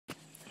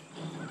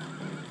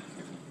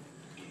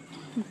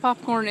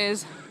Popcorn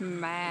is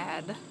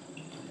mad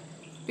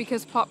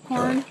because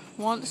Popcorn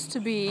wants to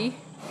be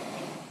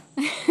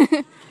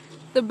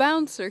the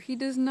bouncer. He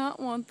does not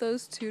want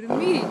those two to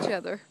meet each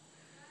other.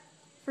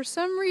 For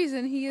some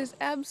reason, he is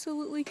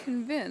absolutely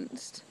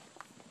convinced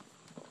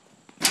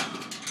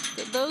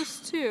that those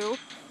two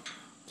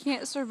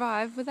can't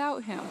survive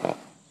without him.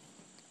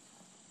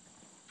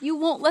 You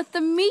won't let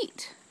them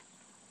meet.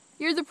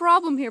 You're the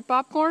problem here,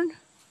 Popcorn.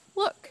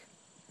 Look.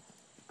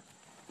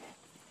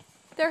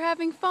 They're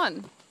having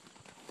fun.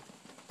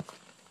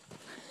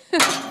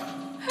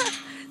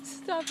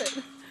 Stop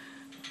it.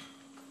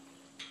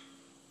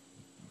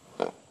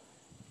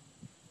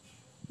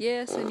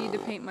 Yes, I need to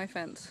paint my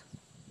fence.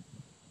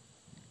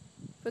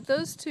 But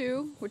those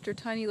two, which are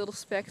tiny little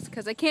specks,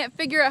 because I can't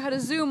figure out how to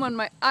zoom on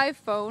my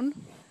iPhone,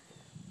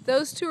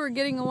 those two are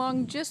getting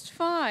along just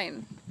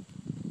fine.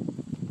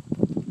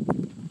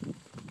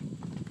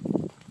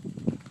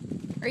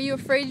 Are you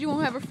afraid you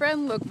won't have a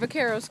friend? Look,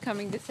 Vaquero's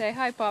coming to say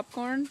hi,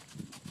 Popcorn.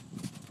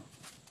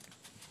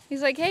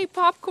 He's like, hey,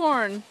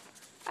 Popcorn,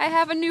 I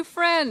have a new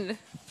friend.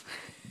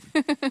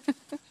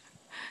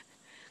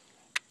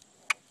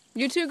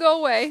 You two go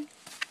away.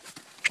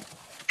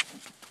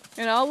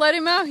 And I'll let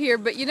him out here,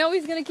 but you know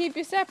he's gonna keep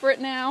you separate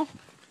now.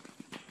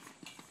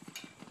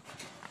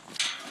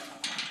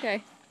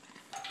 Okay,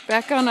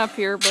 back on up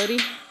here, buddy.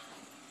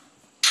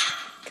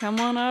 Come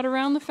on out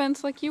around the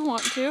fence like you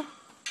want to.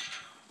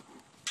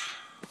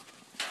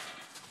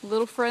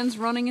 Little friends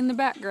running in the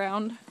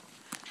background.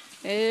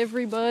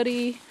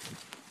 Everybody.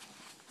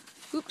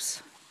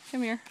 Oops,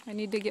 come here. I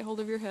need to get hold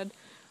of your head.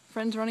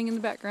 Friends running in the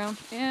background.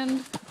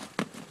 And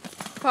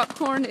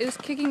Popcorn is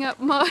kicking up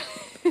mud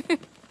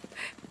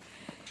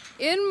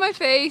in my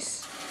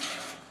face.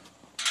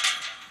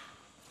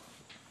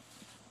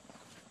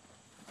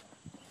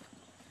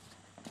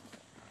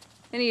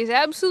 And he is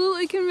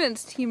absolutely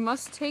convinced he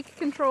must take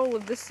control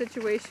of this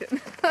situation.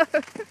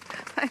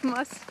 I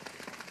must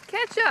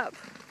catch up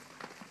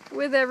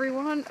with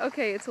everyone.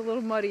 Okay, it's a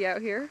little muddy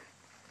out here.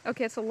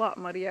 Okay, it's a lot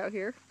muddy out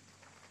here.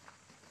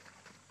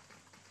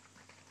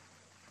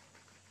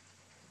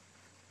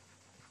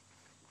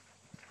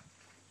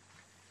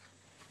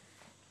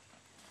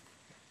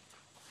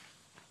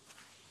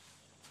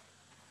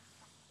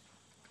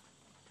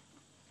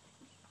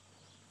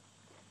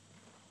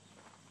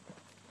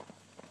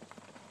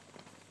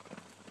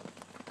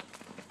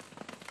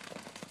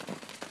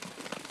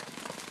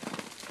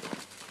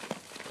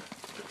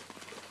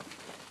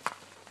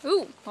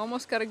 Ooh,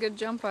 almost got a good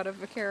jump out of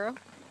Vaquero.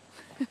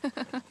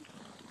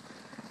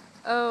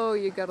 Oh,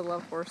 you gotta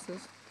love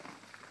horses.